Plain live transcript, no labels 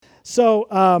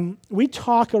So we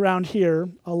talk around here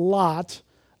a lot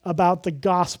about the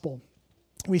gospel.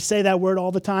 We say that word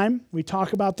all the time. We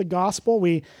talk about the gospel.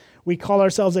 We call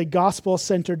ourselves a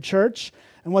gospel-centered church.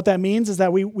 And what that means is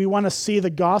that we want to see the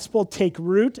gospel take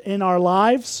root in our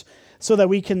lives so that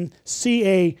we can see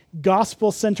a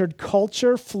gospel-centered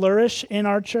culture flourish in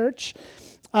our church.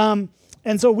 And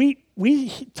so we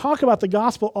talk about the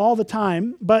gospel all the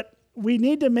time, but we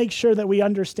need to make sure that we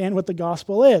understand what the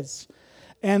gospel is.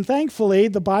 And thankfully,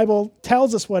 the Bible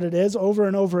tells us what it is over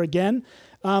and over again.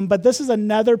 But this is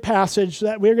another passage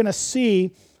that we're going to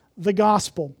see the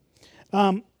gospel.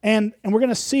 And we're going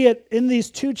to see it in these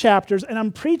two chapters. And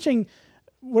I'm preaching,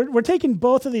 we're taking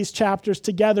both of these chapters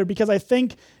together because I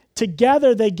think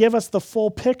together they give us the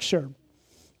full picture.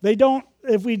 They don't,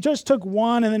 if we just took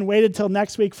one and then waited till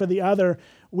next week for the other,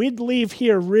 we'd leave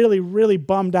here really, really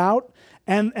bummed out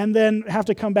and then have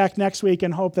to come back next week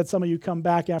and hope that some of you come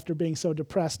back after being so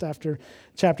depressed after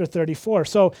chapter 34.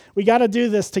 So we got to do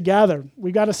this together.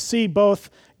 We got to see both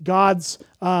God's,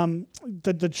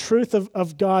 the truth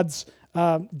of God's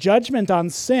judgment on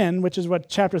sin, which is what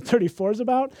chapter 34 is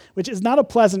about, which is not a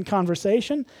pleasant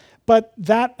conversation, but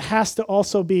that has to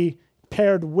also be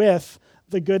paired with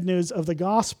the good news of the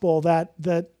gospel that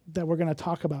we're going to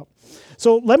talk about.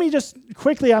 So let me just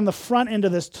quickly on the front end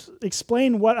of this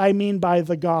explain what I mean by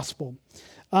the gospel.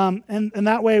 And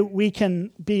that way we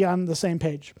can be on the same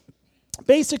page.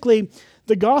 Basically,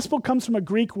 the gospel comes from a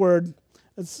Greek word.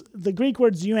 The Greek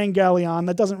word's euangelion.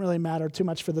 That doesn't really matter too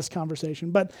much for this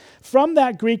conversation. But from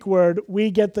that Greek word,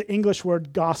 we get the English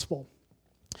word gospel.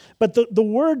 But the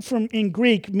word in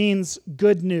Greek means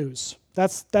good news.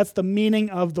 That's the meaning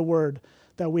of the word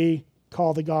that we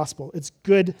call the gospel. It's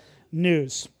good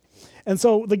news. And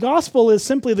so the gospel is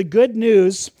simply the good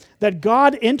news that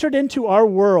God entered into our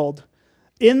world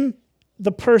in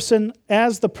the person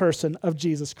of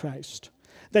Jesus Christ.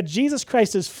 That Jesus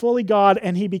Christ is fully God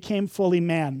and he became fully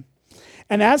man.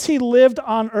 And as he lived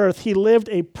on earth, he lived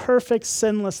a perfect,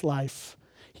 sinless life.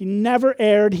 He never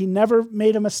erred. He never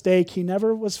made a mistake. He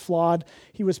never was flawed.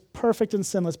 He was perfect and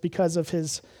sinless because of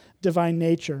his divine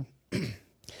nature.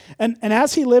 And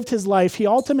as he lived his life, he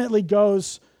ultimately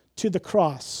goes to the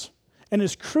cross and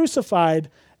is crucified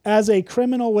as a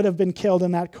criminal would have been killed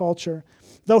in that culture.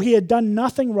 Though he had done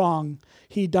nothing wrong,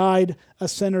 he died a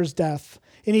sinner's death.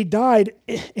 And he died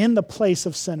in the place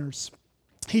of sinners.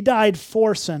 He died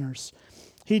for sinners.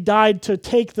 He died to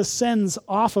take the sins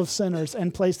off of sinners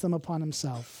and place them upon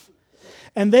himself.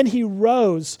 And then he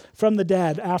rose from the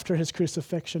dead after his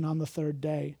crucifixion on the third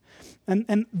day.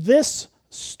 And this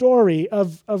story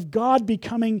of God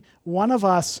becoming one of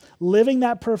us, living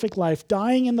that perfect life,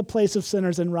 dying in the place of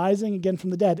sinners and rising again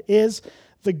from the dead is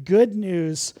the good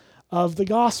news of the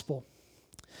gospel.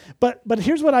 But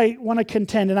here's what I want to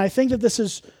contend, and I think that this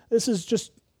is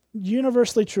just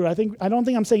universally true. I don't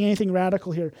think I'm saying anything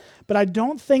radical here, but I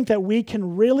don't think that we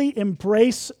can really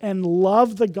embrace and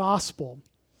love the gospel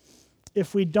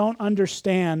if we don't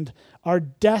understand our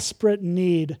desperate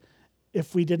need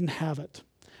if we didn't have it.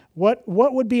 What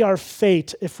would be our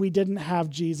fate if we didn't have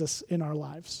Jesus in our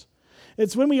lives?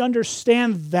 It's when we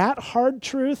understand that hard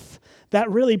truth,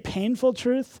 that really painful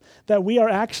truth, that we are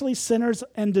actually sinners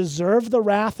and deserve the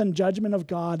wrath and judgment of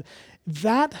God.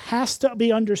 That has to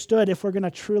be understood if we're going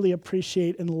to truly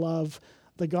appreciate and love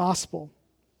the gospel.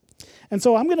 And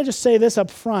so I'm going to just say this up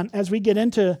front as we get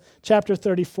into chapter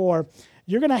 34.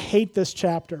 You're going to hate this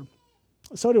chapter.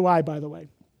 So do I, by the way.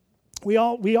 We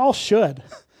all should.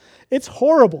 It's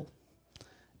horrible.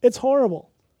 It's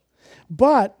horrible.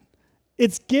 But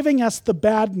it's giving us the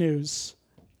bad news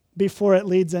before it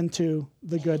leads into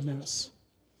the good news.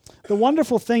 The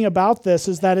wonderful thing about this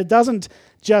is that it doesn't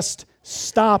just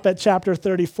stop at chapter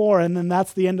 34 and then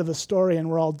that's the end of the story and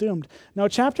we're all doomed. No,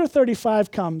 chapter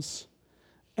 35 comes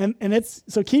and it's,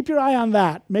 so keep your eye on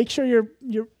that. Make sure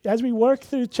you're as we work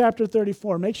through chapter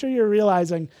 34, make sure you're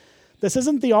realizing this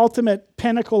isn't the ultimate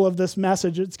pinnacle of this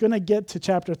message. It's going to get to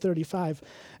chapter 35.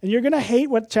 And you're going to hate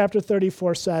what chapter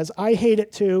 34 says. I hate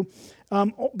it too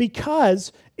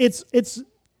because it's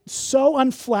so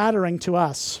unflattering to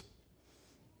us.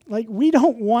 Like we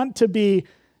don't want to be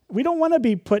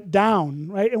put down,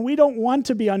 right? And we don't want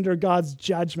to be under God's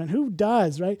judgment. Who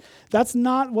does, right? That's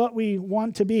not what we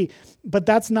want to be. But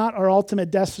that's not our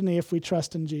ultimate destiny if we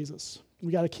trust in Jesus.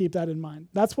 We got to keep that in mind.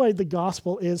 That's why the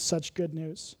gospel is such good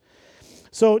news.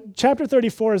 So chapter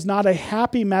 34 is not a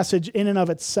happy message in and of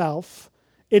itself.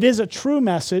 It is a true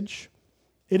message.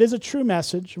 It is a true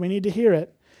message. We need to hear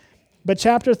it. But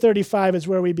chapter 35 is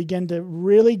where we begin to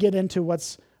really get into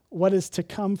what is to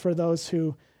come for those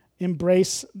who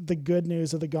embrace the good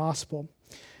news of the gospel.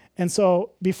 And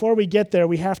so before we get there,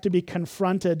 we have to be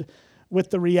confronted with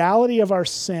the reality of our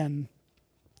sin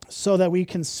so that we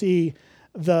can see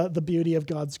the beauty of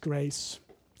God's grace.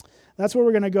 That's where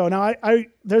we're going to go. Now,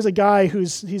 there's a guy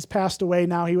he's passed away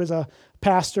now. He was a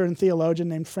pastor and theologian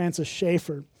named Francis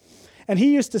Schaeffer. And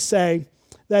he used to say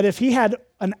that if he had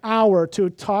an hour to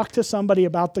talk to somebody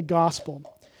about the gospel,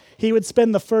 he would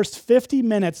spend the first 50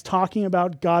 minutes talking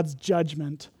about God's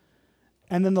judgment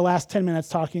and then the last 10 minutes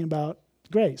talking about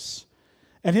grace.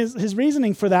 And his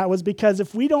reasoning for that was because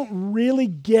if we don't really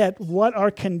get what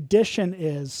our condition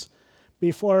is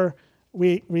before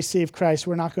we receive Christ,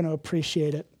 we're not going to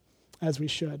appreciate it as we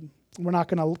should. We're not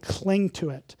going to cling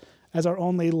to it as our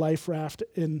only life raft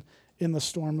in the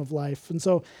storm of life. And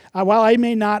so while I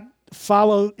may not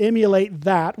emulate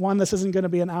that, one, this isn't going to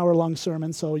be an hour-long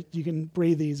sermon, so you can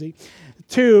breathe easy.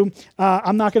 Two,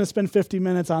 I'm not going to spend 50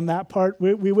 minutes on that part.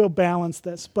 We will balance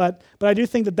this, but I do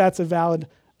think that that's a valid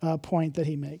point that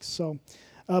he makes. So,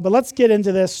 but let's get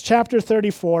into this. Chapter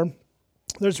 34,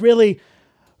 there's really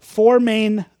four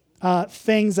main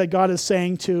things that God is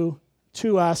saying to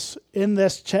us in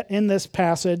this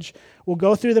passage. We'll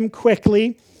go through them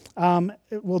quickly.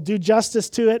 We'll do justice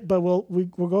to it, but we'll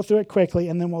go through it quickly,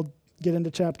 and then we'll get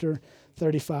into chapter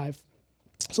 35.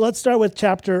 So let's start with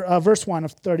verse 1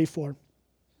 of 34.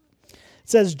 It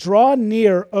says, "Draw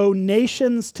near, O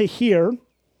nations, to hear.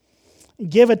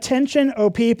 Give attention, O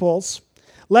peoples.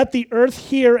 Let the earth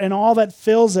hear and all that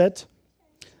fills it.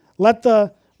 Let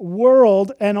the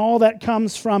world and all that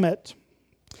comes from it."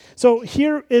 So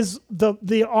here is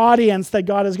the audience that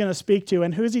God is going to speak to.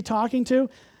 And who's he talking to?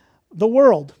 The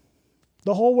world.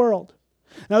 The whole world.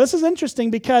 Now this is interesting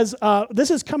because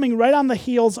this is coming right on the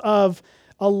heels of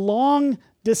a long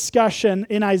discussion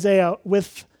in Isaiah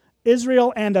with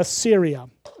Israel and Assyria.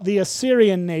 The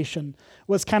Assyrian nation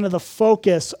was kind of the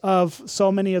focus of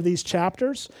so many of these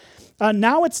chapters.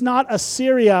 Now it's not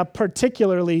Assyria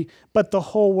particularly, but the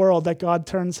whole world that God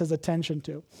turns his attention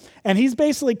to. And he's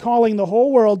basically calling the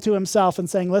whole world to himself and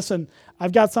saying, listen,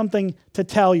 I've got something to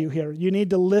tell you here. You need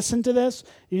to listen to this.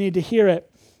 You need to hear it.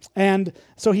 And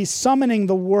so he's summoning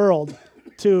the world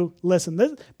to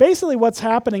listen. Basically what's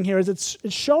happening here is it's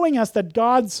showing us that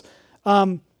God's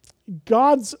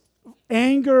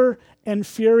anger and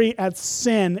fury at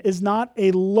sin is not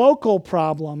a local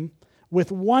problem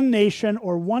with one nation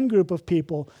or one group of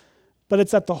people, but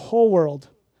it's that the whole world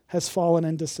has fallen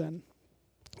into sin.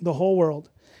 The whole world.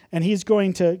 And he's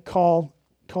going to call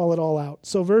it all out.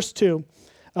 So verse 2,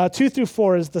 2 through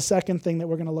 4 is the second thing that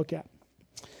we're going to look at.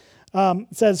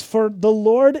 It says, "For the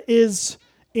Lord is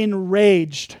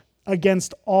enraged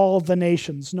against all the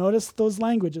nations." Notice those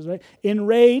languages, right?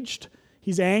 Enraged,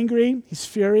 he's angry, he's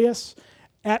furious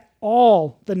at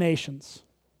all the nations.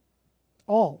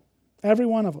 All. Every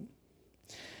one of them.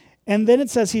 And then it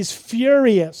says he's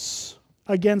furious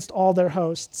against all their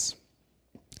hosts.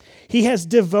 He has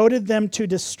devoted them to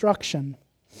destruction,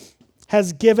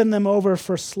 has given them over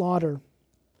for slaughter.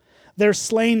 Their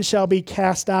slain shall be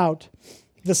cast out.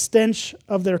 The stench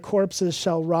of their corpses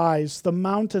shall rise. The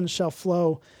mountains shall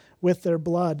flow with their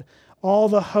blood. All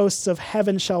the hosts of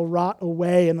heaven shall rot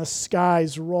away, and the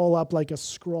skies roll up like a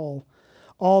scroll.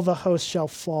 All the hosts shall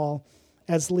fall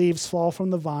as leaves fall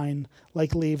from the vine,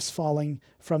 like leaves falling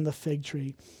from the fig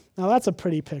tree. Now that's a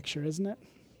pretty picture, isn't it?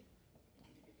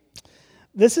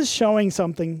 This is showing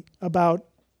something about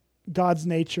God's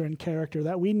nature and character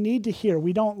that we need to hear.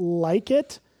 We don't like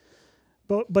it,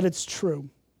 but it's true.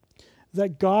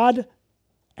 That God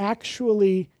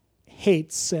actually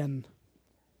hates sin.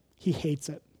 He hates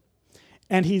it.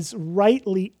 And he's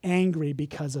rightly angry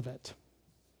because of it.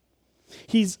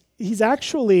 He's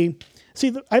actually,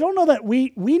 I don't know that we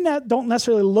don't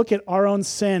necessarily look at our own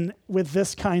sin with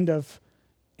this kind of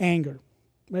anger,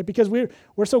 right? Because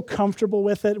we're so comfortable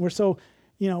with it. We're so,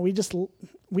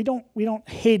 we don't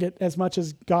hate it as much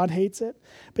as God hates it.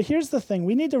 But here's the thing.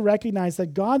 We need to recognize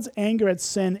that God's anger at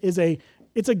sin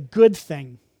it's a good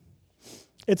thing.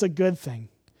 It's a good thing.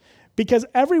 Because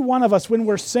every one of us, when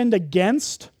we're sinned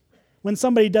against, when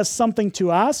somebody does something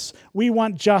to us, we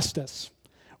want justice.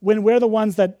 When we're the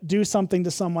ones that do something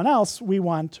to someone else, we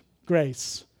want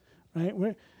grace.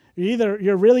 Right?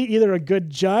 You're really either a good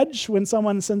judge when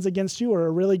someone sins against you or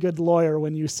a really good lawyer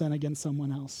when you sin against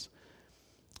someone else.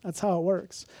 That's how it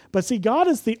works. But see, God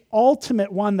is the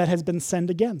ultimate one that has been sinned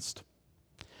against.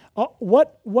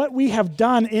 What we have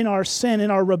done in our sin, in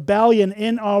our rebellion,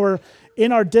 in our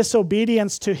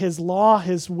disobedience to his law,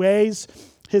 his ways,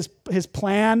 his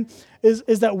plan,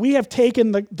 is that we have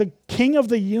taken the king of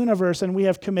the universe and we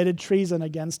have committed treason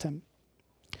against him.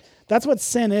 That's what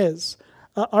sin is.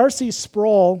 R.C.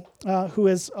 Sproul, who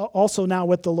is also now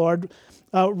with the Lord,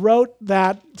 wrote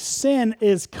that sin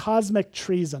is cosmic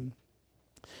treason.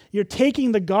 You're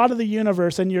taking the God of the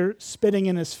universe and you're spitting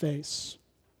in his face.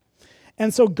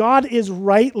 And so God is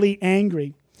rightly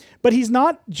angry. But he's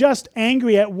not just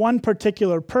angry at one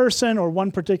particular person or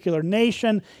one particular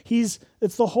nation. It's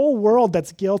the whole world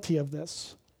that's guilty of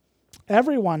this.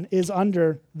 Everyone is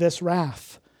under this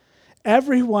wrath.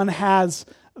 Everyone has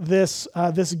this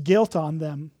guilt on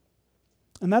them.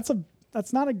 And that's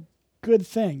not a good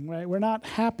thing, right? We're not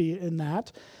happy in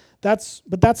that.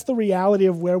 But that's the reality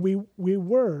of where we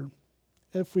were.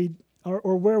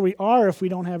 Or where we are if we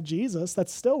don't have Jesus.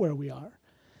 That's still where we are.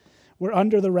 We're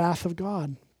under the wrath of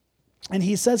God. And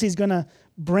he says he's going to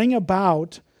bring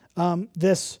about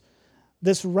this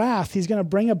wrath. He's going to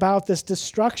bring about this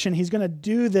destruction. He's going to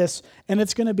do this, and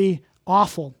it's going to be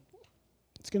awful.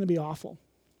 It's going to be awful.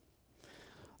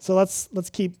 So let's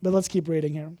keep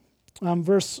reading here.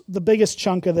 The biggest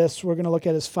chunk of this we're going to look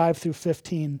at is 5 through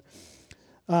 15.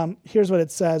 Here's what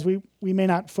it says. We may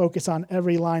not focus on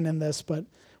every line in this, but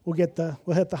we'll hit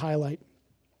the highlight.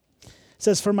 It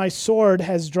says, "For my sword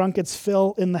has drunk its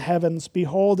fill in the heavens.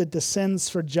 Behold, it descends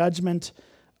for judgment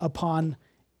upon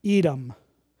Edom,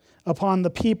 upon the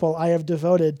people I have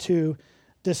devoted to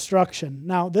destruction."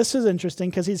 Now, this is interesting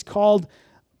because he's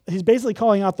basically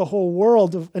calling out the whole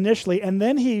world initially, and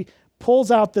then he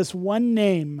pulls out this one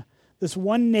name, this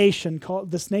one nation, called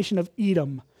this nation of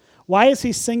Edom. Why is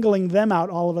he singling them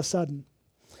out all of a sudden?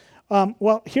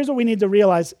 Well, here's what we need to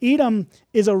realize. Edom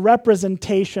is a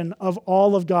representation of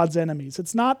all of God's enemies.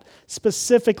 It's not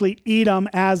specifically Edom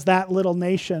as that little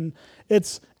nation.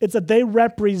 It's that they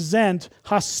represent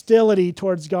hostility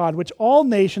towards God, which all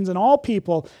nations and all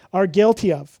people are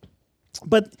guilty of.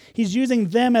 But he's using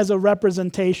them as a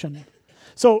representation.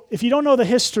 So if you don't know the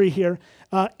history here,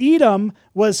 Edom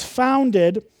was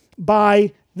founded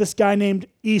by this guy named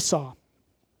Esau.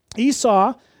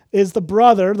 Esau is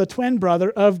the twin brother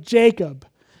of Jacob.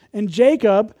 And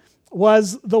Jacob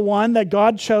was the one that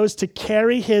God chose to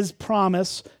carry his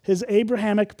promise, his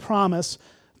Abrahamic promise,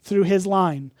 through his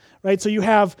line. Right? So you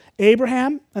have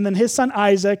Abraham and then his son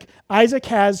Isaac. Isaac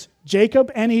has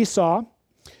Jacob and Esau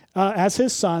as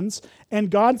his sons. And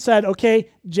God said, okay,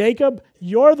 Jacob,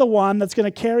 you're the one that's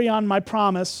going to carry on my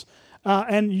promise.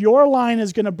 And your line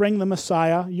is going to bring the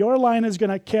Messiah. Your line is going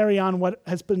to carry on what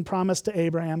has been promised to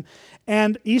Abraham.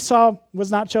 And Esau was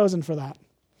not chosen for that.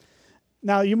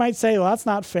 Now, you might say, well, that's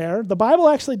not fair. The Bible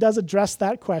actually does address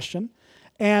that question.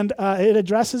 And it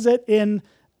addresses it in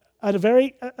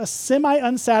a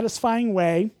semi-unsatisfying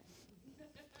way.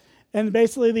 And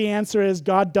basically the answer is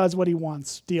God does what he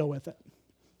wants. Deal with it.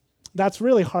 That's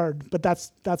really hard, but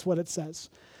that's what it says.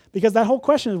 Because that whole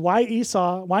question is, why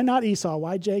Esau? Why not Esau?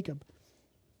 Why Jacob?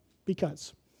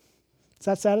 Because. Does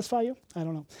that satisfy you? I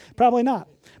don't know. Probably not.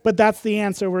 But that's the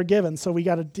answer we're given, so we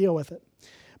got to deal with it.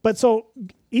 But so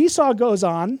Esau goes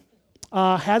on,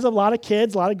 has a lot of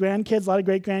kids, a lot of grandkids, a lot of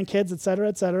great-grandkids, et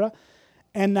cetera,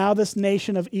 and now this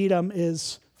nation of Edom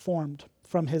is formed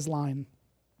from his line.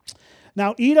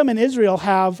 Now, Edom and Israel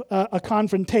have a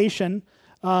confrontation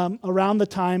around the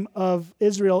time of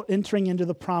Israel entering into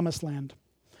the Promised Land.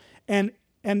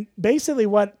 And basically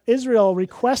what Israel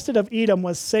requested of Edom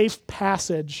was safe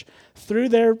passage through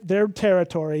their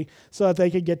territory so that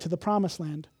they could get to the Promised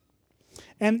Land.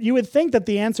 And you would think that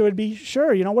the answer would be,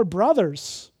 sure, we're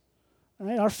brothers.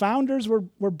 Right? Our founders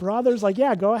were brothers. Like,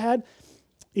 yeah, go ahead.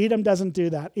 Edom doesn't do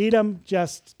that. Edom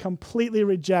just completely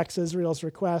rejects Israel's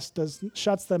request,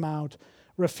 shuts them out,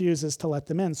 refuses to let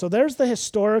them in. So there's the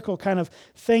historical kind of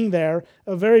thing there,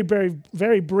 very, very,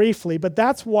 very briefly, but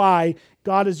that's why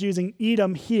God is using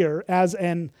Edom here as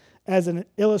an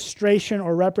illustration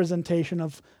or representation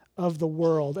of the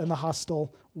world and the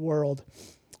hostile world.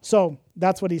 So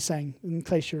that's what he's saying, in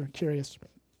case you're curious.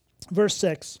 Verse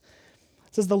 6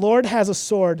 says, "The Lord has a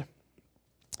sword.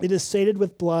 It is sated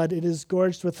with blood. It is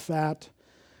gorged with fat,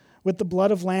 with the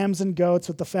blood of lambs and goats,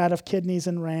 with the fat of kidneys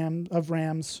and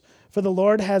rams. For the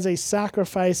Lord has a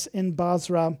sacrifice in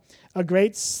Bozrah, a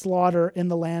great slaughter in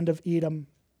the land of Edom.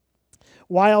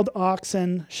 Wild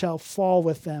oxen shall fall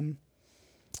with them,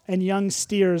 and young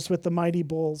steers with the mighty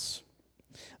bulls.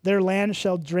 Their land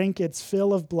shall drink its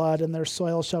fill of blood, and their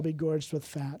soil shall be gorged with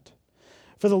fat.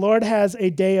 For the Lord has a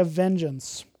day of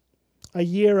vengeance, a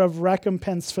year of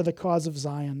recompense for the cause of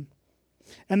Zion.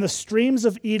 And the streams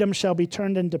of Edom shall be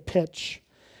turned into pitch,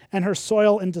 and her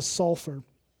soil into sulfur.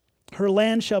 Her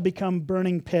land shall become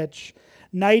burning pitch.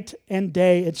 Night and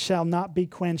day it shall not be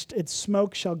quenched. Its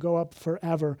smoke shall go up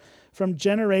forever. From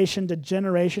generation to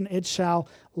generation it shall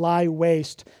lie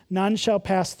waste. None shall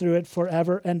pass through it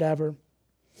forever and ever.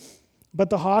 But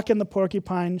the hawk and the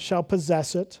porcupine shall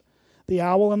possess it. The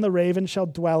owl and the raven shall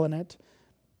dwell in it.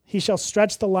 He shall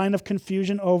stretch the line of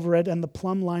confusion over it and the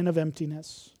plumb line of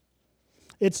emptiness.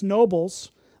 Its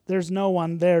nobles, there's no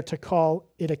one there to call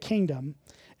it a kingdom,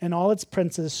 and all its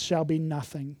princes shall be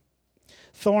nothing.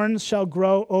 Thorns shall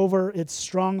grow over its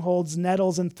strongholds,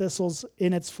 nettles and thistles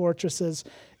in its fortresses.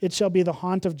 It shall be the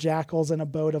haunt of jackals and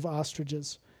abode of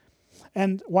ostriches.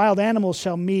 And wild animals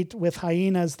shall meet with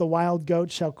hyenas. The wild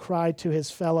goat shall cry to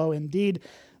his fellow. Indeed,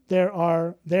 there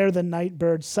the night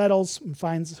bird settles and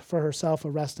finds for herself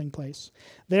a resting place.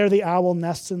 There the owl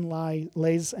nests and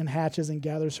lays and hatches and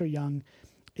gathers her young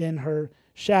in her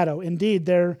shadow. Indeed,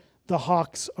 there the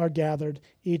hawks are gathered,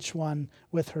 each one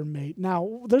with her mate.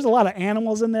 Now, there's a lot of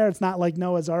animals in there. It's not like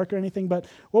Noah's Ark or anything, but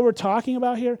what we're talking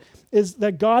about here is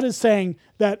that God is saying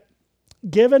that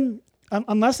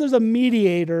unless there's a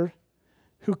mediator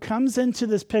who comes into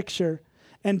this picture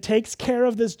and takes care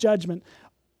of this judgment,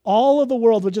 all of the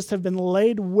world would just have been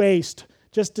laid waste,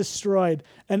 just destroyed.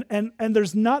 And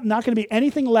there's not going to be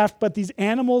anything left but these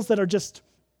animals that are just,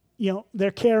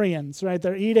 they're carrions, right?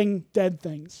 They're eating dead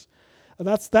things.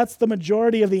 That's the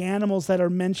majority of the animals that are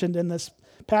mentioned in this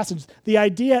passage. The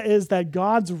idea is that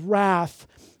God's wrath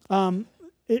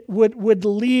it would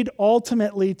lead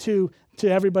ultimately to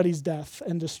everybody's death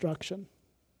and destruction.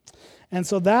 And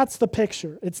so that's the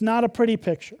picture. It's not a pretty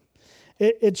picture.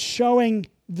 It's showing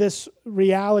this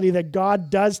reality that God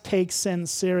does take sin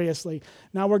seriously.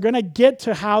 Now we're going to get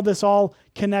to how this all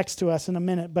connects to us in a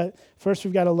minute, but first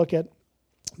we've got to look at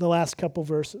the last couple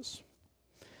verses.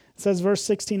 It says, verse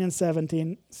 16 and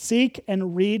 17, "Seek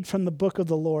and read from the book of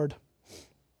the Lord.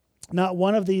 Not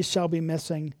one of these shall be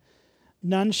missing.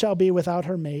 None shall be without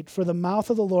her mate. For the mouth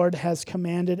of the Lord has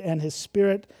commanded, and his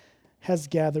spirit has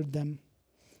gathered them.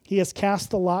 He has cast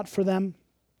the lot for them.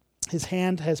 His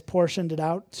hand has portioned it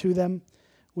out to them.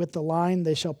 With the line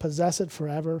they shall possess it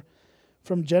forever.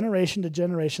 From generation to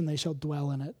generation they shall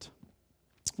dwell in it."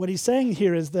 What he's saying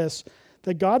here is this,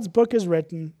 that God's book is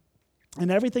written, and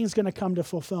everything's going to come to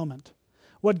fulfillment.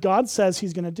 What God says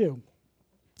he's going to do.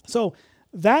 So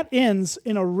that ends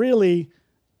in a really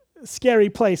scary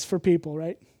place for people,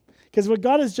 right? Because what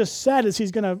God has just said is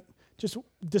he's going to just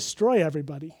destroy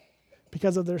everybody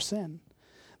because of their sin.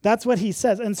 That's what he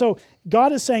says. And so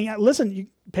God is saying, listen, you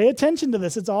pay attention to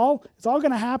this. It's all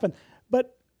going to happen.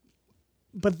 But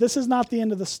this is not the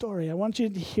end of the story. I want you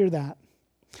to hear that.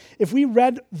 If we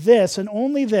read this and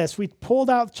only this, we pulled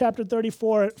out chapter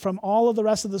 34 from all of the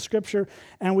rest of the scripture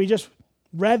and we just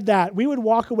read that, we would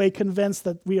walk away convinced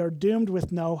that we are doomed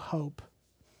with no hope.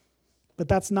 But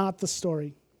that's not the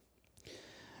story.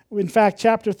 In fact,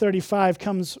 chapter 35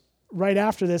 comes right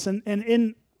after this, and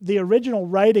in the original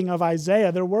writing of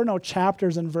Isaiah, there were no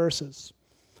chapters and verses.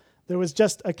 There was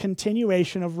just a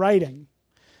continuation of writing.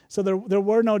 So there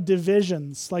were no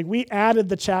divisions. Like we added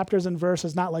the chapters and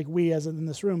verses, not like we as in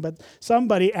this room, but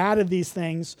somebody added these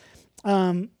things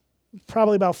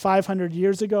probably about 500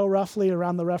 years ago, roughly,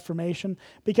 around the Reformation,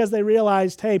 because they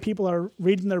realized, hey, people are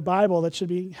reading their Bible. That should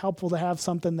be helpful to have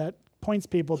something that points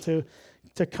people to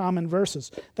common verses.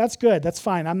 That's good. That's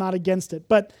fine. I'm not against it.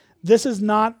 But this is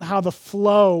not how the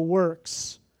flow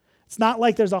works. It's not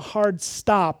like there's a hard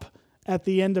stop at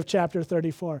the end of chapter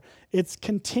 34. It's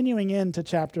continuing into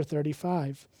chapter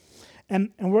 35. And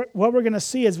what we're going to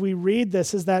see as we read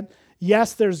this is that,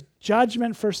 yes, there's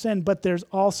judgment for sin, but there's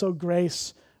also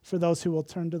grace for those who will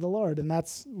turn to the Lord. And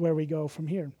that's where we go from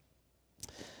here.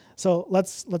 So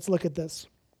let's look at this.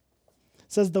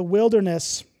 It says the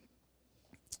wilderness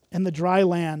and the dry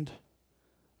land.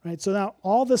 Right? So now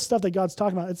all this stuff that God's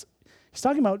talking about, he's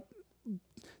talking about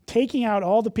taking out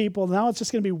all the people. Now it's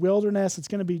just going to be wilderness. It's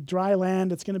going to be dry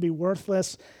land. It's going to be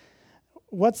worthless.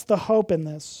 What's the hope in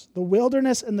this? The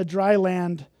wilderness and the dry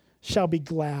land shall be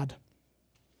glad.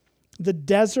 The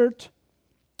desert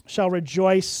shall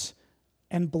rejoice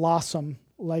and blossom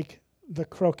like the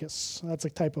crocus. That's a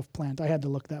type of plant. I had to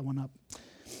look that one up.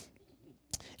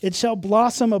 It shall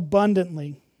blossom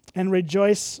abundantly and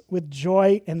rejoice with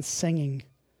joy and singing.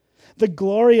 The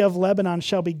glory of Lebanon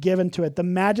shall be given to it, the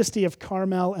majesty of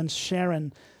Carmel and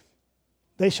Sharon.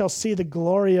 They shall see the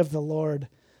glory of the Lord,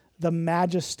 the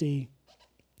majesty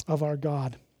of our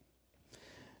God.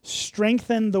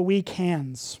 Strengthen the weak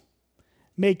hands.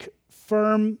 Make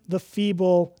firm the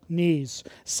feeble knees.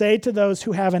 Say to those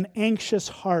who have an anxious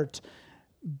heart,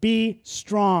 be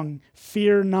strong,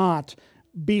 fear not.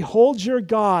 Behold your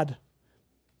God.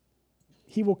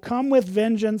 He will come with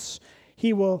vengeance.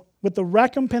 He will, with the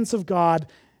recompense of God,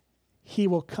 he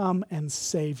will come and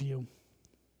save you.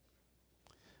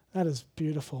 That is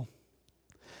beautiful.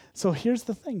 So here's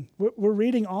the thing. We're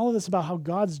reading all of this about how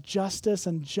God's justice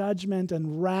and judgment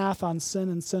and wrath on sin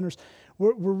and sinners.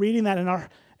 We're reading that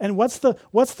and what's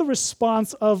the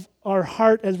response of our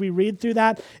heart as we read through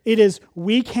that? It is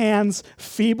weak hands,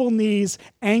 feeble knees,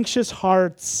 anxious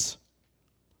hearts.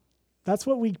 That's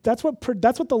what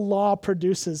the law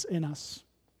produces in us.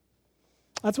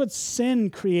 That's what sin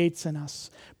creates in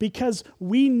us, because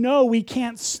we know we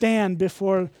can't stand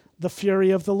before the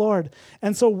fury of the Lord.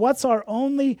 And so what's our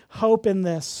only hope in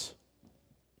this?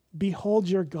 Behold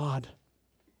your God.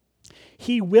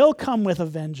 He will come with a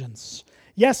vengeance.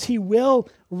 Yes, he will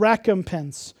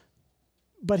recompense,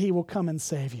 but he will come and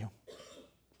save you.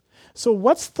 So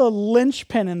what's the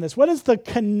linchpin in this? What is the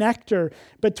connector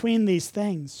between these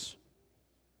things?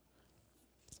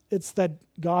 It's that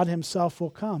God himself will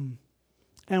come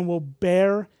and will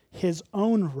bear his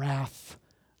own wrath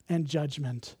and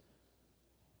judgment.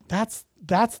 That's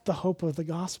the hope of the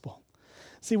gospel.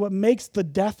 See, what makes the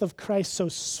death of Christ so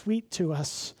sweet to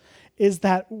us is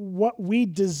that what we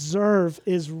deserve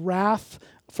is wrath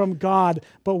from God,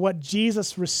 but what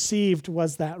Jesus received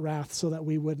was that wrath so that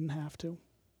we wouldn't have to.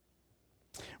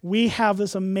 We have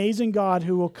this amazing God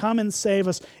who will come and save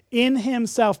us in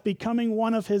himself, becoming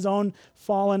one of his own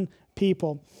fallen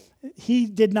people. He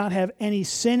did not have any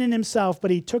sin in himself, but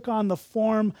he took on the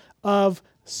form of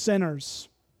sinners,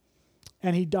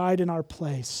 and he died in our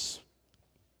place.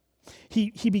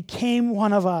 He became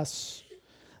one of us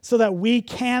so that we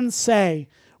can say,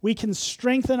 we can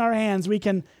strengthen our hands, we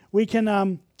can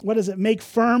make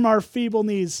firm our feeble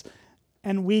knees,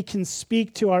 and we can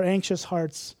speak to our anxious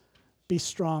hearts, be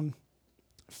strong,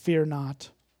 fear not.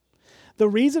 The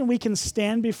reason we can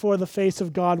stand before the face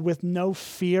of God with no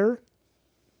fear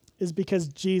is because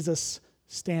Jesus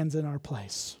stands in our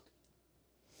place.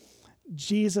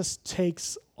 Jesus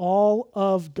takes all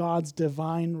of God's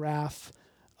divine wrath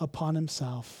upon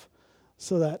himself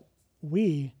so that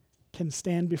we can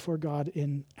stand before God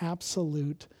in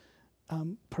absolute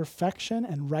perfection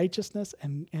and righteousness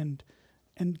and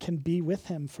can be with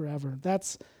him forever.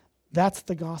 That's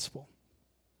the gospel.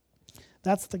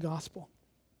 That's the gospel.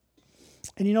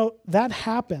 And that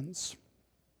happens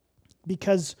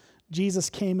because Jesus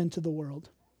came into the world.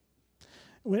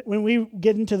 When we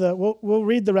get into we'll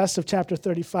read the rest of chapter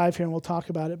 35 here and we'll talk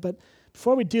about it. But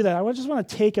before we do that, I just want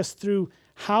to take us through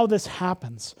how this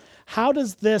happens. How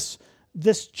does this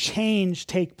change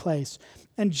take place?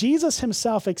 And Jesus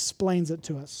himself explains it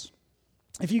to us.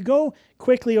 If you go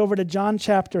quickly over to John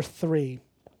chapter 3,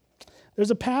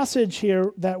 there's a passage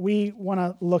here that we want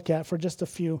to look at for just a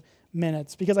few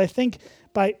minutes, because I think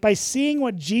by seeing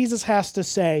what Jesus has to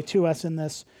say to us in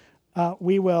this,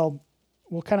 we'll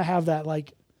kind of have that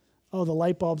the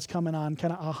light bulb's coming on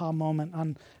kind of aha moment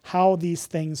on how these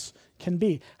things can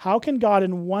be. How can God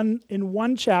in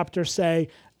one chapter say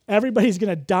everybody's going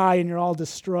to die and you're all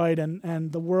destroyed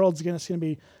and the world's going to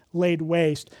be laid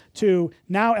waste, to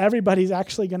now everybody's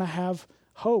actually going to have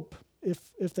hope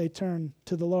if they turn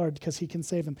to the Lord because he can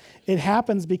save them? It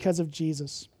happens because of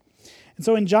Jesus. And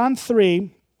so in John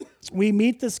 3, we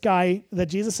meet this guy that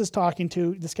Jesus is talking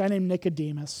to, this guy named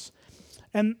Nicodemus.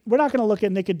 And we're not going to look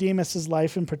at Nicodemus'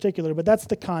 life in particular, but that's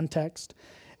the context.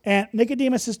 And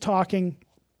Nicodemus is talking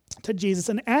to Jesus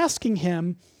and asking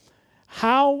him,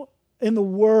 how in the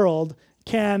world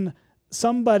can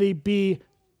somebody be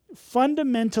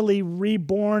fundamentally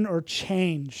reborn or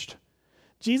changed?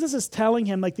 Jesus is telling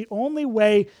him the only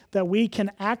way that we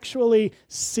can actually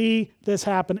see this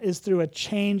happen is through a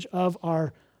change of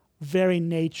our very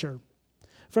nature,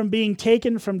 from being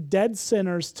taken from dead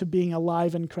sinners to being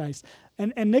alive in Christ.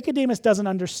 And Nicodemus doesn't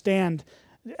understand,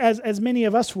 as many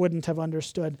of us wouldn't have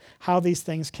understood, how these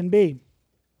things can be.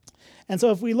 And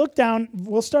so if we look down,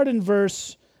 we'll start in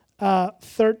verse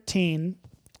 13.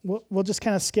 We'll just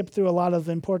kind of skip through a lot of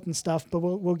important stuff, but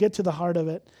we'll get to the heart of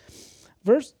it.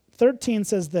 Verse 13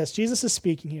 says this. Jesus is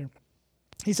speaking here.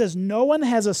 He says, "No one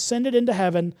has ascended into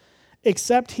heaven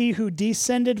except he who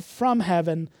descended from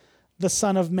heaven, the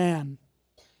Son of Man."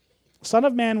 Son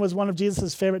of Man was one of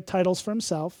Jesus' favorite titles for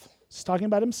himself. He's talking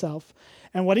about himself.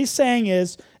 And what he's saying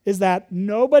is that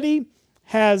nobody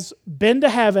has been to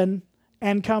heaven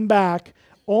and come back.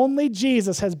 Only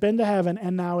Jesus has been to heaven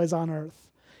and now is on earth.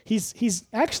 He's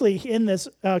actually in this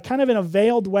kind of in a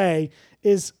veiled way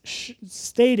is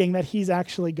stating that he's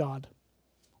actually God,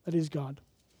 that he's God.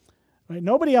 Right?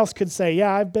 Nobody else could say,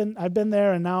 "Yeah, I've been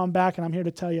there and now I'm back and I'm here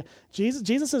to tell you."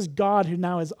 Jesus is God who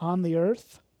now is on the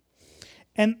earth.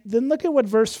 And then look at what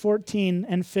verse 14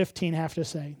 and 15 have to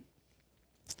say.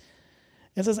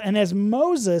 It says, "And as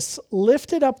Moses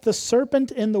lifted up the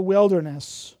serpent in the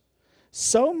wilderness,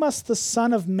 so must the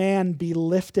Son of Man be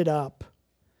lifted up,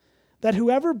 that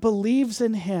whoever believes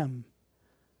in him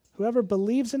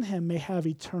may have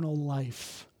eternal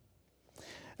life.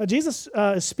 Now, Jesus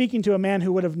is speaking to a man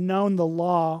who would have known the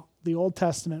law, the Old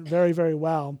Testament, very, very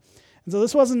well. And so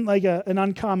this wasn't like an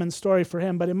uncommon story for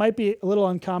him, but it might be a little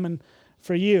uncommon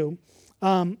for you.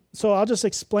 So I'll just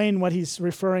explain what he's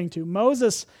referring to.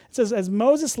 Moses, it says, as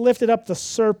Moses lifted up the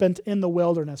serpent in the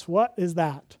wilderness. What is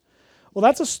that? Well,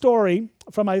 that's a story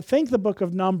from, I think, the book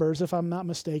of Numbers, if I'm not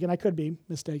mistaken. I could be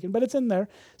mistaken, but it's in there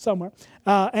somewhere.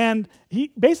 And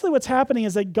basically what's happening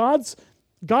is that God's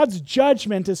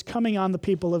judgment is coming on the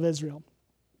people of Israel.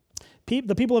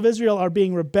 The people of Israel are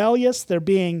being rebellious. They're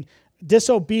being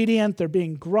disobedient. They're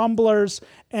being grumblers.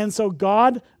 And so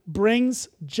God brings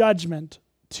judgment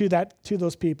to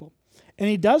those people. And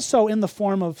he does so in the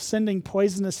form of sending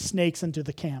poisonous snakes into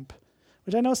the camp,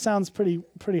 which I know sounds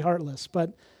pretty heartless,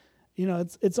 but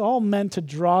it's all meant to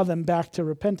draw them back to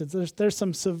repentance. There's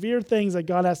some severe things that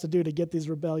God has to do to get these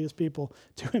rebellious people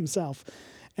to himself.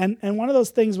 And one of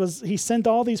those things was he sent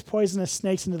all these poisonous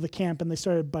snakes into the camp, and they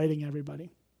started biting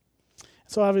everybody.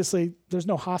 So obviously there's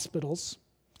no hospitals.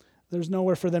 There's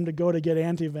nowhere for them to go to get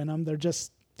antivenom.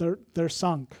 They're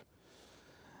sunk.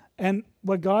 And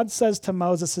what God says to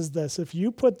Moses is this: if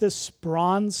you put this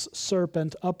bronze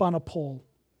serpent up on a pole,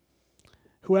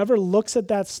 whoever looks at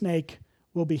that snake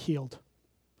will be healed.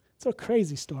 It's a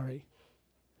crazy story.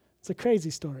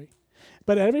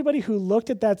 But everybody who looked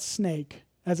at that snake,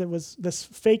 as it was this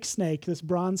fake snake, this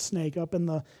bronze snake up in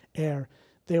the air,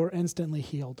 they were instantly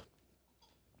healed.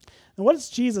 And what is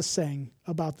Jesus saying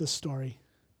about this story?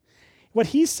 What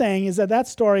he's saying is that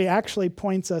story actually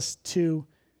points us to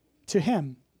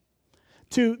him,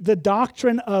 to the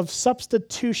doctrine of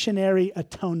substitutionary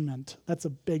atonement. That's a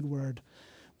big word.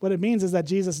 What it means is that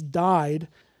Jesus died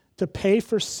to pay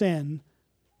for sin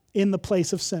in the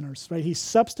place of sinners, right? He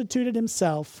substituted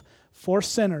himself for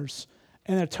sinners,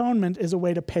 and atonement is a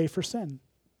way to pay for sin.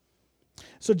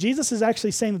 So Jesus is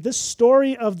actually saying that this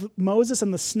story of Moses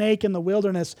and the snake in the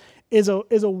wilderness is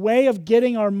a way of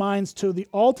getting our minds to the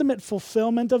ultimate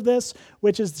fulfillment of this,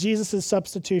 which is Jesus'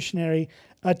 substitutionary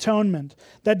atonement.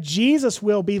 That Jesus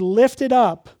will be lifted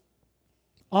up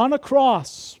on a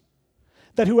cross,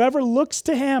 that whoever looks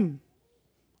to him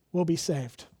will be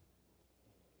saved.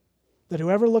 That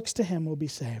whoever looks to him will be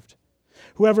saved.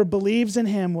 Whoever believes in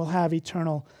him will have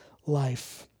eternal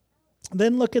life.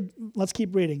 Then let's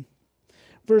keep reading.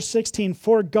 Verse 16,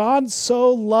 for God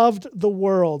so loved the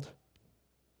world.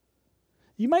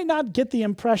 You might not get the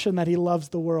impression that he loves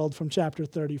the world from chapter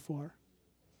 34,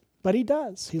 but he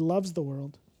does. He loves the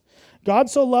world. God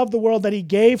so loved the world that he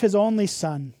gave his only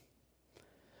Son,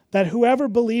 that whoever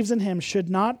believes in him should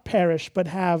not perish but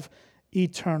have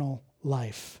eternal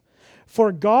life.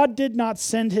 For God did not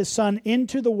send his Son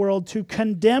into the world to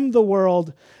condemn the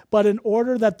world, but in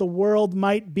order that the world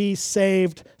might be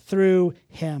saved through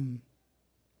him.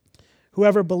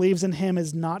 Whoever believes in him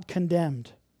is not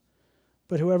condemned,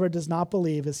 but whoever does not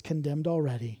believe is condemned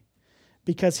already,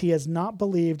 because he has not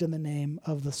believed in the name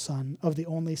of the Son, of the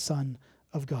only Son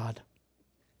of God.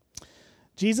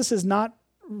 Jesus is not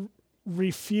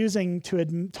refusing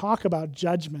to talk about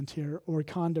judgment here or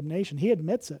condemnation. He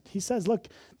admits it. He says, look,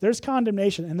 there's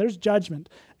condemnation and there's judgment.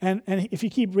 And if you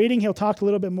keep reading, he'll talk a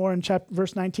little bit more in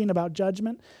verse 19 about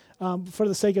judgment. For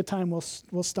the sake of time,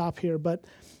 we'll stop here. But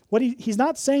he's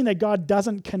not saying that God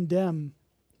doesn't condemn,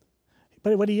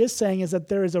 but what he is saying is that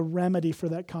there is a remedy for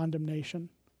that condemnation.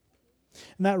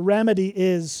 And that remedy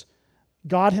is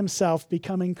God himself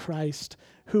becoming Christ,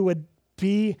 who would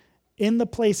be in the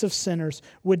place of sinners,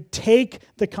 would take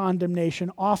the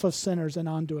condemnation off of sinners and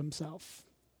onto himself.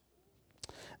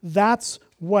 That's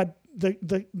what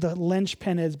the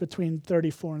linchpin is between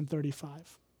 34 and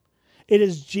 35. It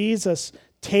is Jesus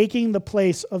taking the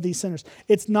place of these sinners.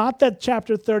 It's not that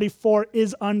chapter 34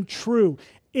 is untrue.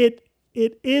 It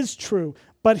is true.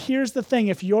 But here's the thing.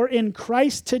 If you're in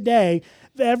Christ today,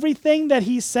 everything that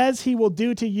he says he will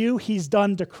do to you, he's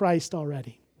done to Christ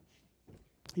already.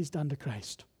 He's done to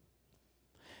Christ.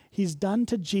 He's done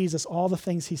to Jesus all the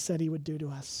things he said he would do to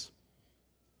us.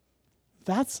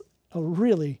 That's a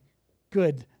really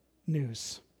good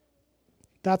news.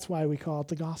 That's why we call it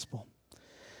the gospel.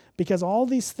 Because all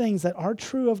these things that are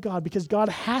true of God, because God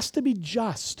has to be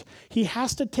just. He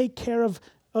has to take care of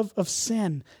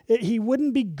sin. He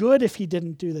wouldn't be good if he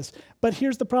didn't do this. But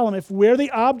here's the problem. If we're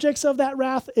the objects of that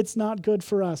wrath, it's not good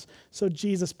for us. So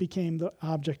Jesus became the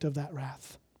object of that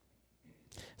wrath.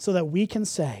 So that we can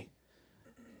say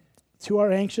to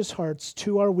our anxious hearts,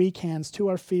 to our weak hands, to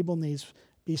our feeble knees,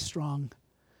 be strong.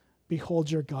 Behold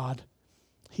your God.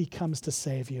 He comes to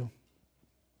save you.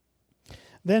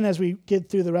 Then as we get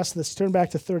through the rest of this, turn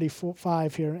back to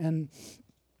 35 here, and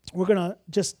we're going to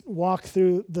just walk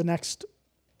through the next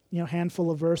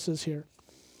handful of verses here.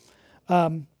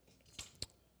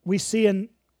 We see in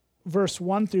verse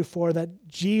 1 through 4 that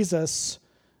Jesus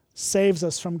saves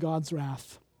us from God's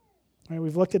wrath. Right,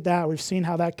 we've looked at that. We've seen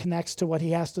how that connects to what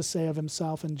he has to say of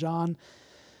himself in John.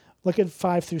 Look at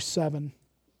 5 through 7.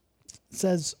 It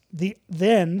says,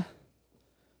 then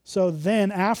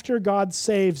after God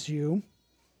saves you,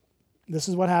 this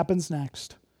is what happens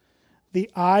next. The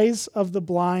eyes of the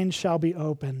blind shall be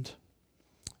opened,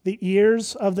 the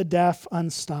ears of the deaf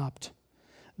unstopped.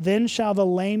 Then shall the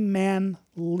lame man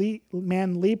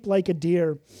leap like a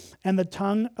deer, and the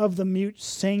tongue of the mute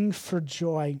sing for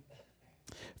joy.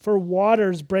 For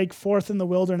waters break forth in the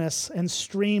wilderness, and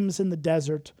streams in the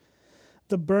desert.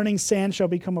 The burning sand shall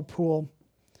become a pool,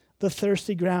 the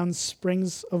thirsty ground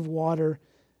springs of water.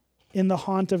 In the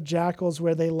haunt of jackals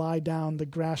where they lie down, the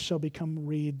grass shall become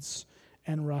reeds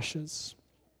and rushes.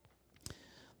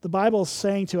 The Bible is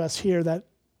saying to us here that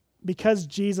because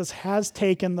Jesus has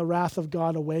taken the wrath of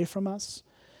God away from us,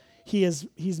 he's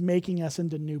making us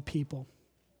into new people.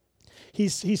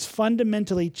 He's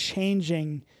fundamentally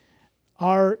changing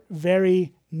our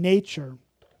very nature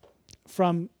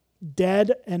from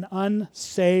dead and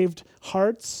unsaved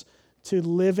hearts to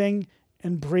living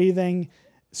and breathing,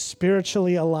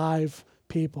 spiritually alive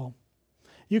people.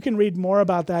 You can read more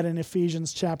about that in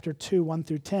Ephesians chapter 2, 1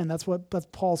 through 10. That's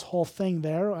Paul's whole thing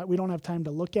there. We don't have time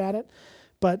to look at it,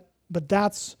 but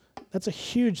that's a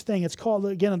huge thing. It's called,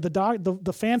 again,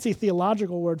 the fancy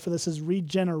theological word for this is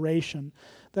regeneration,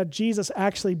 that Jesus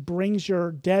actually brings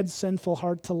your dead, sinful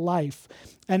heart to life.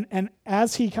 And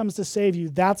as he comes to save you,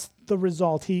 that's the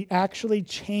result. He actually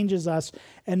changes us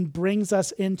and brings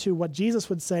us into what Jesus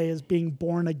would say is being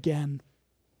born again.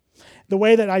 The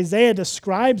way that Isaiah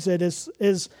describes it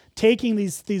is taking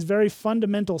these very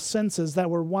fundamental senses that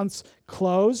were once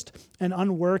closed and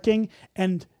unworking,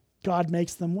 and God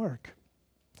makes them work.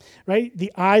 Right?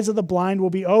 The eyes of the blind will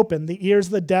be open. The ears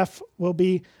of the deaf will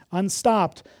be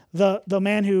unstopped. The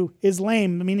man who is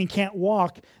lame, meaning can't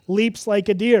walk, leaps like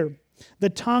a deer. The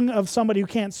tongue of somebody who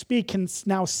can't speak can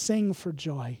now sing for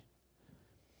joy.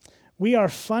 We are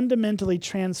fundamentally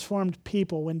transformed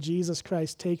people when Jesus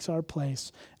Christ takes our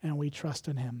place and we trust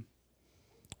in him.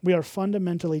 We are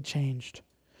fundamentally changed.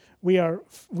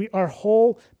 Our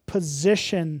whole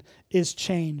position is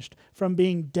changed from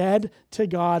being dead to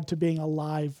God to being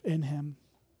alive in him.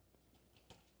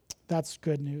 That's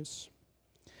good news.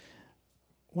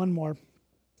 One more,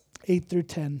 8 through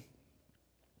 10.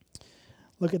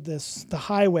 Look at this. A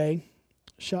highway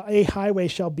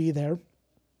shall be there,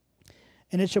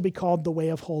 and it shall be called the way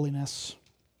of holiness.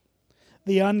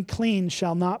 The unclean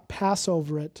shall not pass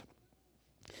over it.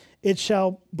 It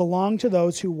shall belong to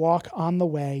those who walk on the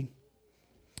way.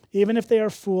 Even if they are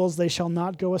fools, they shall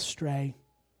not go astray.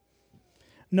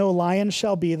 No lion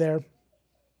shall be there,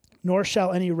 nor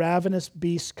shall any ravenous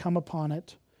beast come upon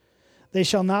it. They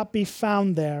shall not be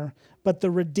found there, but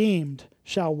the redeemed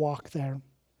shall walk there.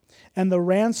 And the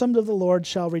ransomed of the Lord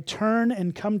shall return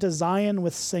and come to Zion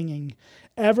with singing.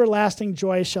 Everlasting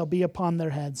joy shall be upon their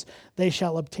heads. They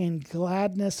shall obtain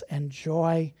gladness and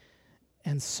joy,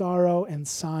 and sorrow and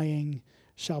sighing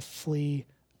shall flee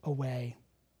away.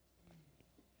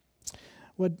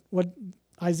 What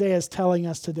Isaiah is telling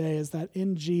us today is that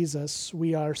in Jesus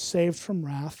we are saved from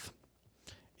wrath.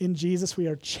 In Jesus we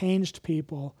are changed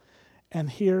people. And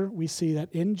here we see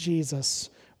that in Jesus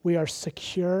we are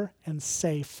secure and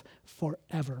safe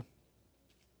forever.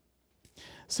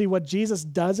 See, what Jesus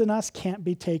does in us can't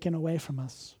be taken away from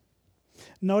us.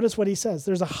 Notice what he says.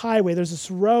 There's a highway. There's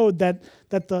this road that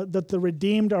the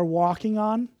redeemed are walking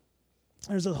on.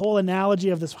 There's a whole analogy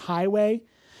of this highway.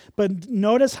 But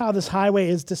notice how this highway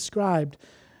is described.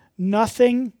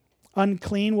 Nothing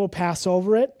unclean will pass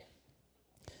over it.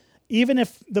 Even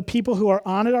if the people who are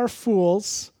on it are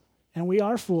fools, and we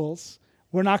are fools,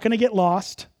 we're not going to get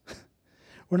lost.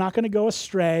 We're not going to go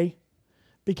astray.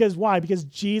 Because why? Because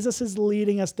Jesus is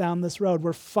leading us down this road.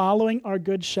 We're following our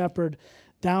good shepherd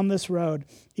down this road.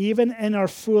 Even in our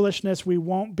foolishness, we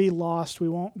won't be lost. We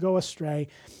won't go astray.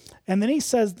 And then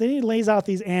he lays out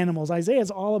these animals. Isaiah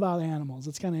is all about animals.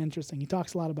 It's kind of interesting. He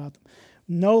talks a lot about them.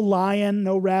 No lion,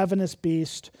 no ravenous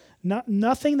beast,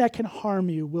 nothing that can harm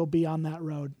you will be on that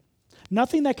road.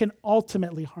 Nothing that can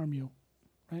ultimately harm you,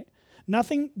 right?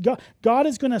 Nothing. God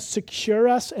is going to secure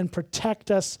us and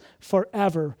protect us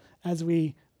forever as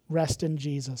we rest in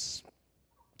Jesus.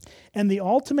 And the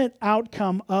ultimate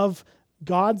outcome of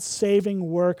God's saving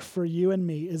work for you and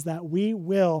me is that we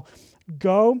will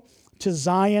go to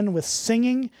Zion with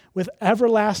singing, with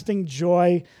everlasting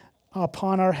joy,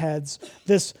 upon our heads,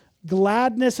 this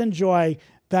gladness and joy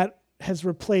that has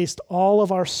replaced all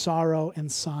of our sorrow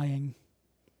and sighing.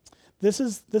 This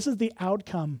is the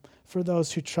outcome for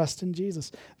those who trust in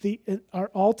Jesus.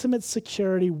 Our ultimate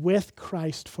security with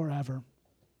Christ forever.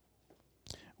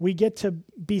 We get to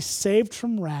be saved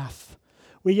from wrath.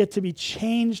 We get to be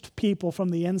changed people from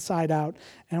the inside out,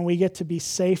 and we get to be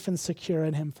safe and secure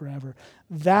in him forever.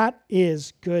 That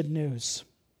is good news.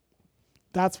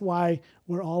 That's why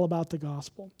we're all about the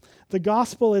gospel. The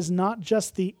gospel is not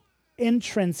just the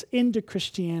entrance into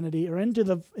Christianity or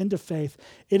into faith.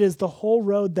 It is the whole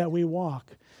road that we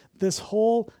walk. This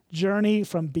whole journey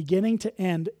from beginning to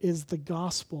end is the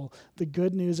gospel, the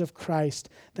good news of Christ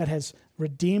that has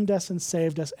redeemed us and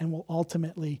saved us and will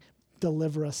ultimately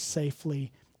deliver us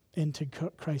safely into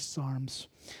Christ's arms.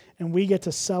 And we get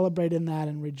to celebrate in that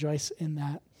and rejoice in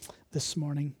that this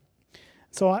morning.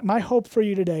 So my hope for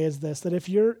you today is this, that if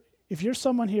you're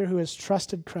someone here who has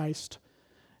trusted Christ,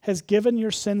 has given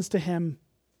your sins to him,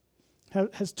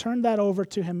 has turned that over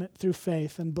to him through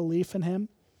faith and belief in him,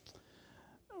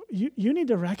 you need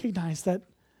to recognize that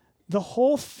the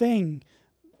whole thing,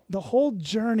 the whole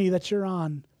journey that you're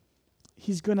on,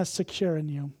 he's going to secure in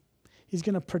you. He's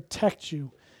going to protect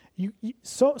you.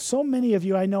 So many of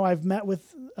you, I know I've met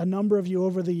with a number of you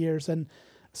over the years, and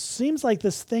it seems like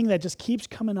this thing that just keeps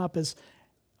coming up is,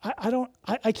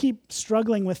 I keep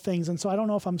struggling with things, and so I don't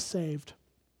know if I'm saved.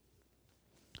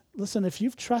 Listen, if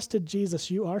you've trusted Jesus,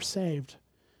 you are saved.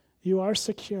 You are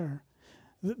secure.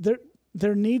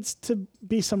 There needs to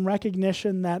be some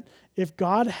recognition that if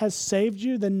God has saved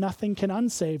you, then nothing can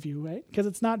unsave you, right? Because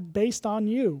it's not based on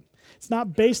you. It's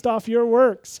not based off your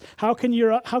works. How can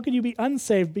you be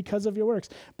unsaved because of your works?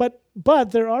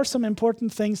 But there are some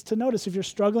important things to notice. If you're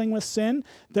struggling with sin,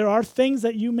 there are things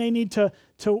that you may need to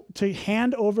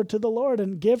hand over to the Lord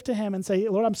and give to him and say,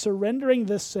 Lord, I'm surrendering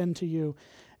this sin to you.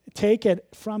 Take it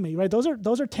from me, right? Those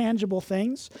are tangible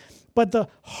things. But the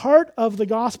heart of the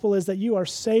gospel is that you are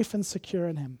safe and secure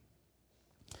in him.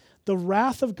 The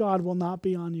wrath of God will not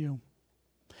be on you.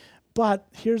 But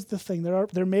here's the thing.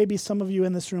 There may be some of you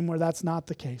in this room where that's not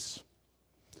the case.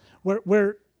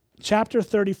 Where chapter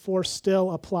 34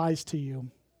 still applies to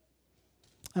you.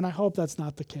 And I hope that's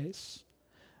not the case.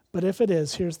 But if it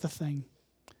is, here's the thing.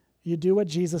 You do what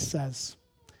Jesus says.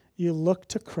 You look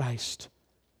to Christ.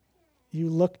 You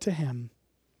look to him,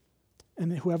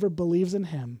 and whoever believes in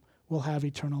him will have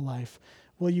eternal life.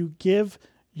 Will you give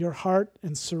your heart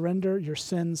and surrender your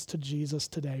sins to Jesus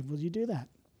today? Will you do that?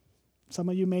 Some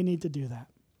of you may need to do that.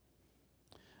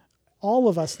 All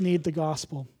of us need the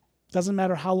gospel. Doesn't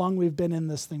matter how long we've been in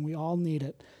this thing, we all need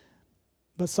it.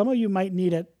 But some of you might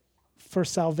need it for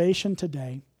salvation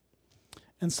today,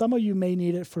 and some of you may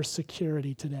need it for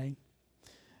security today.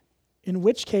 In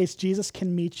which case, Jesus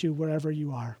can meet you wherever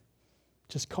you are.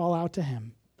 Just call out to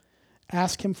him.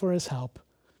 Ask him for his help,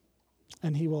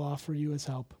 and he will offer you his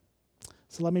help.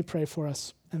 So let me pray for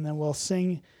us, and then we'll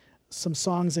sing some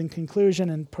songs in conclusion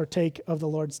and partake of the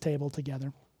Lord's table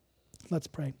together. Let's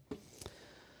pray.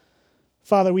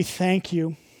 Father, we thank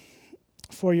you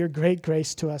for your great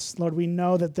grace to us. Lord, we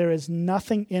know that there is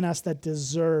nothing in us that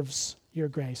deserves your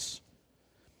grace.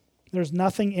 There's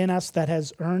nothing in us that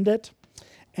has earned it,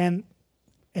 and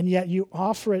yet you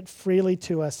offer it freely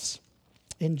to us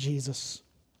in Jesus.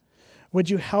 Would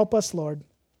you help us, Lord,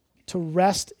 to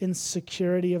rest in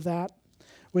security of that?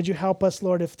 Would you help us,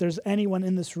 Lord, if there's anyone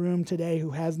in this room today who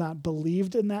has not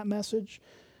believed in that message,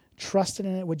 trusted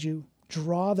in it, would you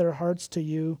draw their hearts to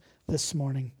you this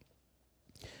morning?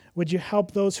 Would you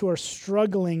help those who are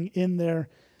struggling in their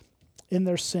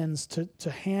sins to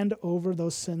hand over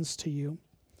those sins to you?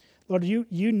 Lord,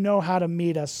 you know how to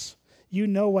meet us. You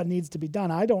know what needs to be done.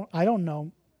 I don't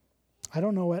know. I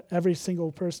don't know what every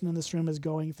single person in this room is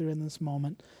going through in this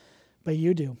moment, but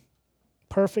you do.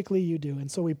 Perfectly you do. And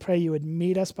so we pray you would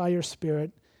meet us by your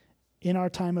Spirit in our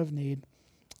time of need,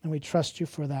 and we trust you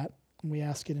for that. And we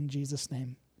ask it in Jesus'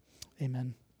 name.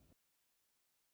 Amen.